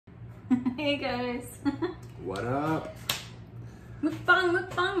Hey guys. What up? Mukbang,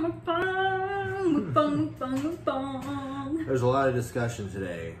 mukbang, mukbang, mukbang, mukbang, mukbang. There's a lot of discussion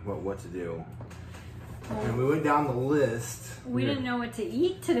today about what to do. And we went down the list. We didn't know what to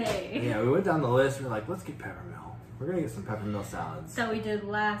eat today. Yeah, we went down the list and we're like, let's get peppermill. We're gonna get some peppermill salads. That we did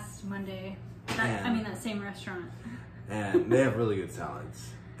last Monday. That same restaurant. And they have really good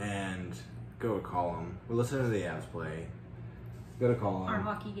salads. And go to call them. We're listening to the Avs play. Go to call them. Our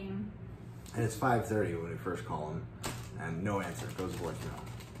hockey game. And it's 5:30 when we first call them. And no answer. It goes to voicemail.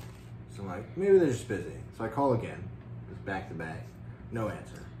 So I'm like, maybe they're just busy. So I call again. It's back to back. No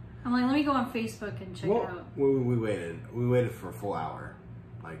answer. I'm like, let me go on Facebook and check it out. We waited. We waited for a full hour.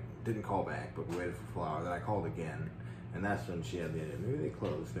 Like, didn't call back, but we waited for a full hour. Then I called again. And that's when she had the idea. Maybe they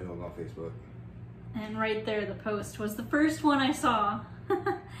closed. Maybe I'll go on Facebook. And right there, the post was the first one I saw.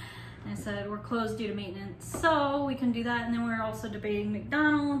 I said, we're closed due to maintenance. So we can do that. And then we're also debating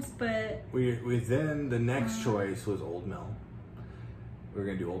McDonald's, but... We then, the next choice was Old Mill. We were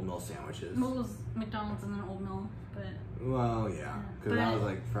going to do Old Mill sandwiches. Well, it was McDonald's and then Old Mill, but... Well, yeah. Because I was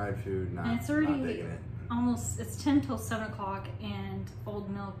like, fried food, not digging it. Almost, it's 10 till 7 o'clock, and Old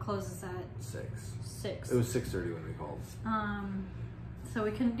Mill closes at 6. It was 6:30 when we called. So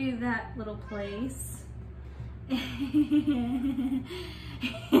we couldn't do that little place. and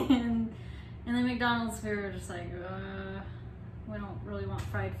then McDonald's, we were just like, we don't really want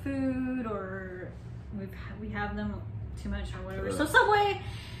fried food, or we have them too much or whatever. So Subway,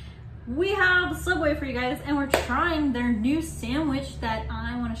 we have Subway for you guys, and we're trying their new sandwich that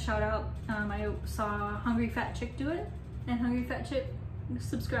I want to shout out. I saw Hungry Fat Chick do it, and Hungry Fat Chick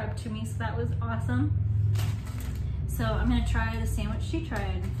subscribed to me, so that was awesome. So I'm gonna try the sandwich she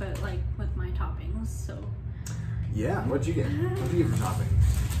tried, but like with my toppings. So yeah, what'd you get? What'd you get for toppings?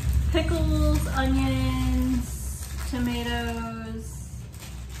 Pickles, onions, tomatoes,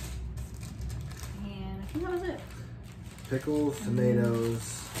 and I think that was it. Pickles,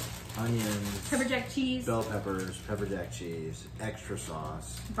 tomatoes, onions, pepper jack cheese, bell peppers, pepper jack cheese, extra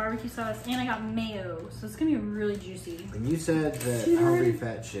sauce, barbecue sauce, and I got mayo, so it's gonna be really juicy. And you said that Hungry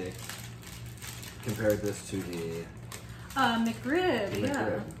Fat Chick compared this to the McRib,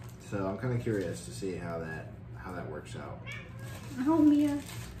 yeah. So I'm kind of curious to see how that works out. Oh, Mia.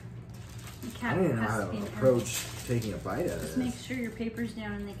 I don't even know how to approach taking a bite out of this. Just make sure your paper's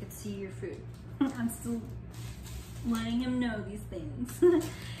down and they can see your food. I'm still letting him know these things.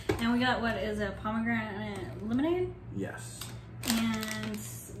 And we got, what is a pomegranate lemonade? Yes. And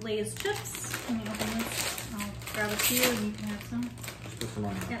Lay's chips. Let me open this. I'll grab a few and you can have some. Just put some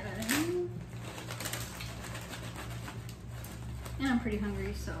on there. Yeah. And I'm pretty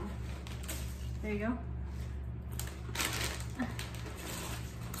hungry, so there you go.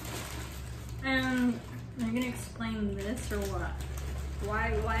 And you're gonna explain this or what? Why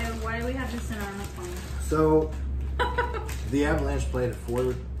do we have this in our phone? So the Avalanche played at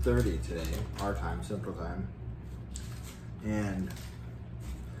 4:30 today, our time, Central Time, and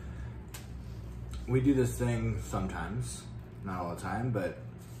we do this thing sometimes, not all the time, but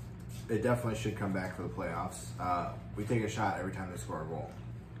it definitely should come back for the playoffs. We take a shot every time they score a goal,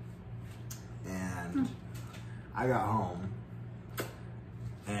 and I got home.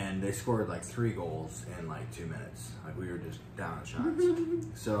 And they scored like 3 goals in like 2 minutes. Like we were just down at shots.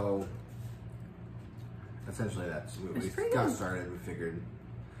 So essentially we got started. We figured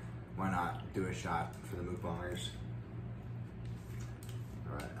why not do a shot for the Mukbangers.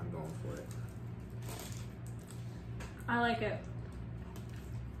 All right, I'm going for it. I like it.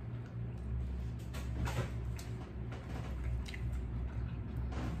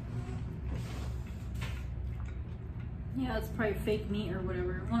 Yeah, it's probably fake meat or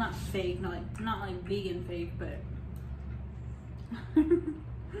whatever. Well, not fake, not like vegan fake, but.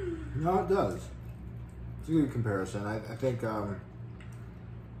 No, it does. It's a good comparison. I think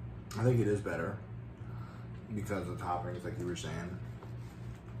it is better because of the toppings, like you were saying.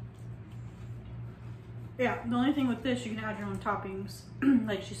 Yeah, the only thing with this, you can add your own toppings,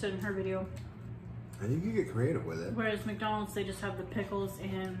 like she said in her video. And you can get creative with it. Whereas McDonald's, they just have the pickles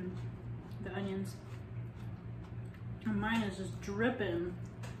and the onions. And mine is just dripping.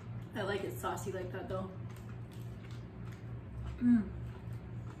 I like it saucy like that though.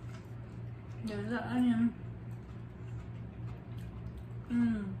 There's that onion.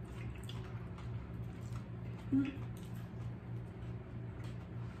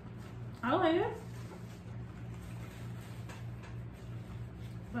 I like it.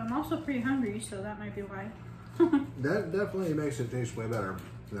 But I'm also pretty hungry, so that might be why. That definitely makes it taste way better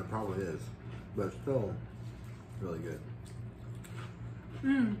than it probably is. But still really good.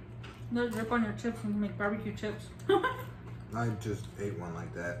 Let it drip on your chips when you make barbecue chips. I just ate one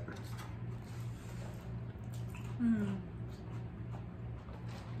like that.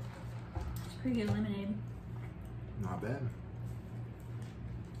 It's pretty good lemonade. Not bad.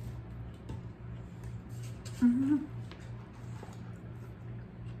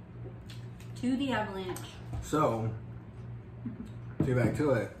 To the avalanche. So, to get back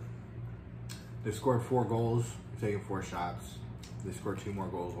to it, they scored 4 goals, taking 4 shots. They scored 2 more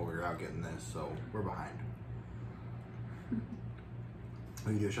goals while we were out getting this, so we're behind.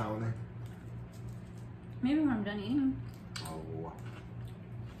 Will you do a shot with me? Maybe when I'm done eating. Oh.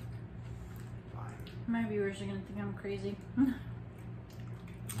 Fine. My viewers are gonna think I'm crazy.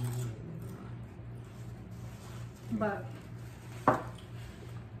 But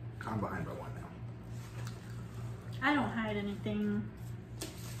I'm behind by 1 now. I don't hide anything.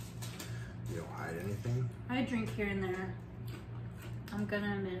 You don't hide anything? I drink here and there. I'm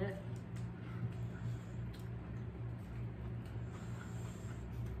gonna admit it.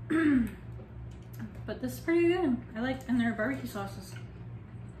 But this is pretty good. I like, and their barbecue sauce is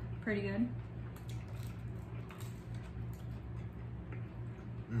pretty good.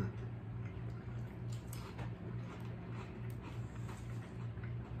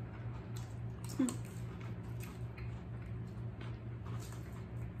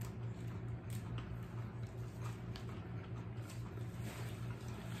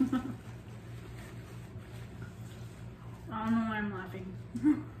 I don't know why I'm laughing.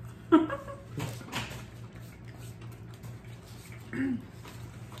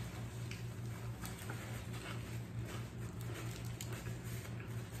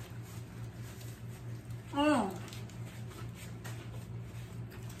 Oh.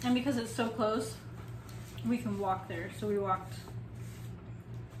 And because it's so close, we can walk there. So we walked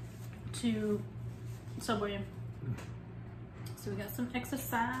to Subway. So we got some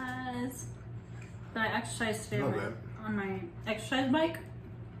exercise. But I exercised today on my exercise bike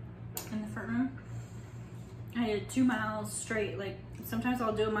in the front room. I did 2 miles straight. Like sometimes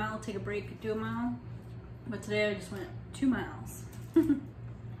I'll do a mile, take a break, do a mile. But today I just went 2 miles.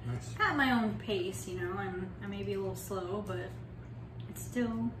 Nice. At my own pace, you know. I may be a little slow, but it's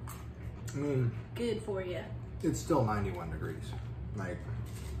still good for you. It's still 91 degrees. Like,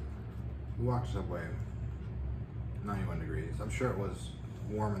 we walked Subway, 91 degrees. I'm sure it was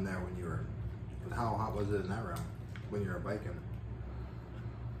warm in there when you were, but how hot was it in that room when you were biking?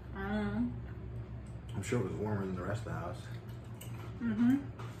 I don't know. I'm sure it was warmer than the rest of the house.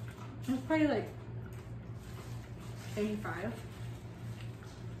 It was probably like 85.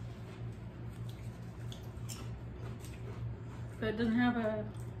 But it doesn't have a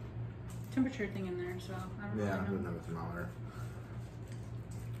temperature thing in there, so I don't Yeah, really it know. doesn't have a thermometer.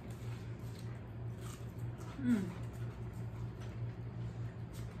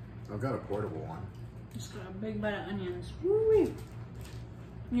 I've got a portable one. Just got a big bite of onions. Woo-wee.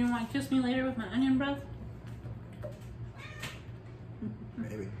 You want to kiss me later with my onion breath?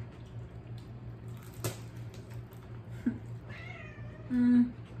 Maybe.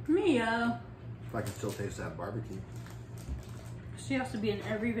 Mia. If I can still taste that barbecue. She has to be in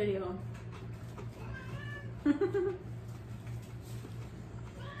every video.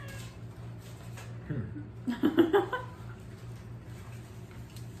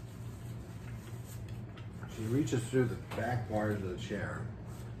 She reaches through the back bars of the chair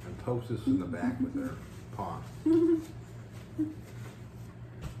and pokes us in the back with her paw.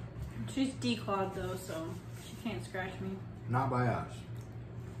 She's declawed though, so she can't scratch me. Not by us.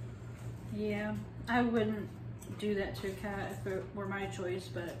 Yeah, I wouldn't do that to a cat if it were my choice,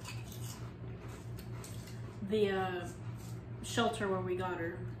 but the shelter where we got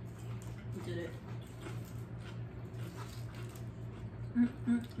her did it.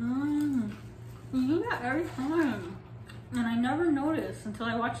 You do that every time. And I never noticed until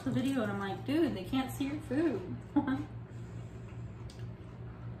I watched the video and I'm like, dude, they can't see your food.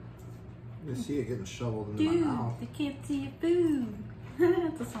 You see it getting shoveled into Dude, my mouth. they can't see your food.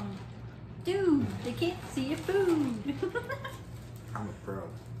 That's a song. Dude, they can't see your food. I'm a pro.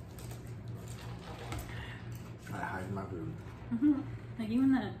 I hide my food. Like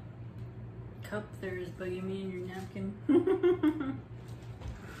even that cup there is bugging me in your napkin.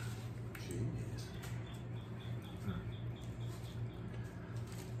 Jeez.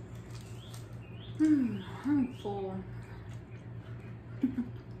 I'm full.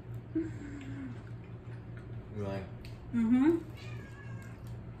 You like?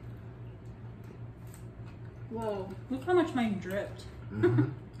 Whoa, look how much mine dripped.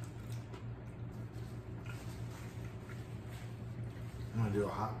 I'm gonna do a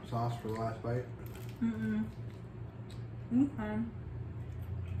hot sauce for the last bite. Okay.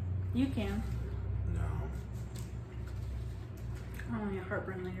 You can. No. I don't get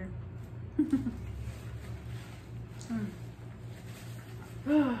heartburn later.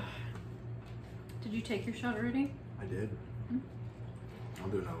 Did you take your shot already? I did. I'll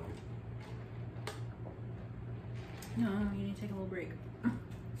do another one. No, you need to take a little break. I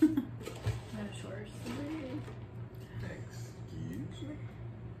have a short sleep. Excuse me?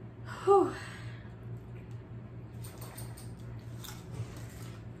 Whew.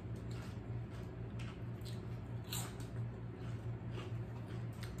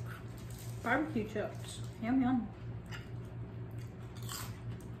 Barbecue chips. Yum yum.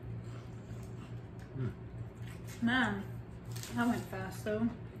 Man, that went fast though.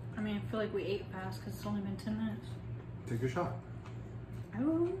 I mean, I feel like we ate fast because it's only been 10 minutes. Take a shot.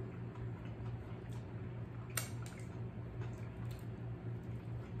 Oh.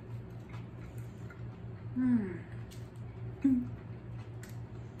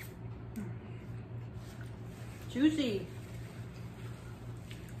 Juicy.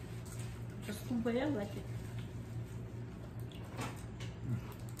 Just the way I like it.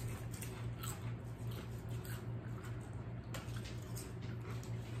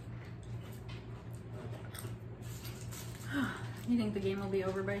 You think the game will be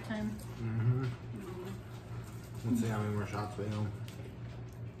over by time? Mm-hmm. Let's see how many more shots we have.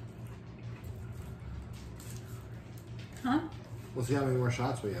 Huh? We'll see how many more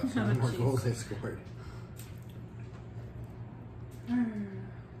shots we have. So how many more goals they scored.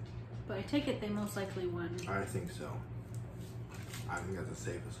 But I take it they most likely won. I think so. I think that's a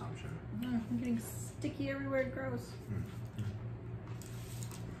safe assumption. I'm getting sticky everywhere. Gross.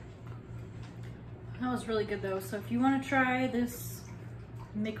 That was really good though. So if you want to try this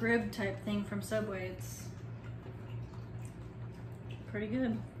McRib type thing from Subway, it's pretty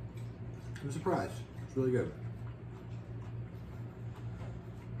good. I'm surprised. It's really good.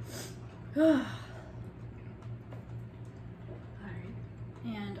 Alright.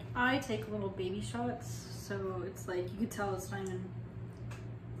 And I take little baby shots, so it's like you could tell it's not even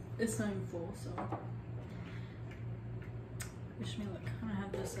full, so wish me luck. I'm gonna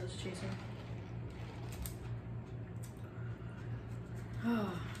have this as chaser.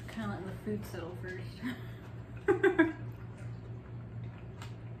 Oh, kind of letting the food settle first.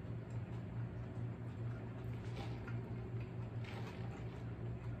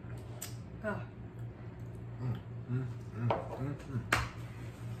 Oh.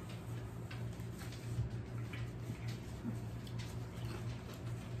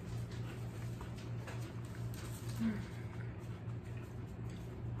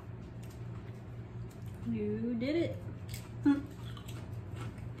 You did it.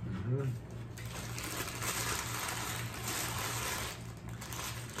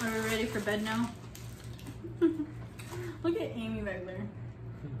 Are we ready for bed now? Look at Amy back there.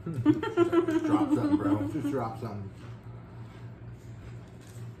 Just drop something, bro. Just drop something.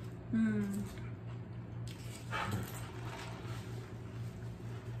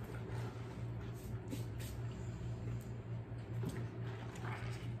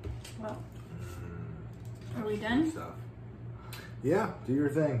 Well, are we done? Stuff. Yeah, do your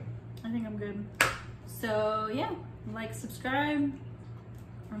thing. I think I'm good. So yeah, like, subscribe.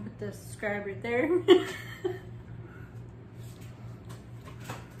 I'll put the subscribe right there.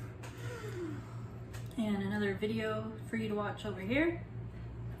 And another video for you to watch over here.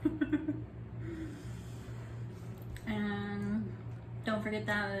 And don't forget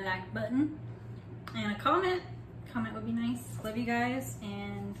that like button and a comment. Comment would be nice. Love you guys,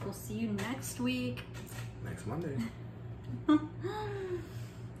 and we'll see you next week. Next Monday.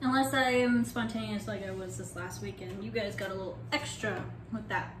 Unless I am spontaneous like I was this last weekend. You guys got a little extra with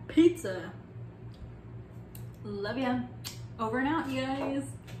that pizza. Love ya. Over and out, you guys.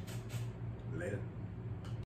 Later.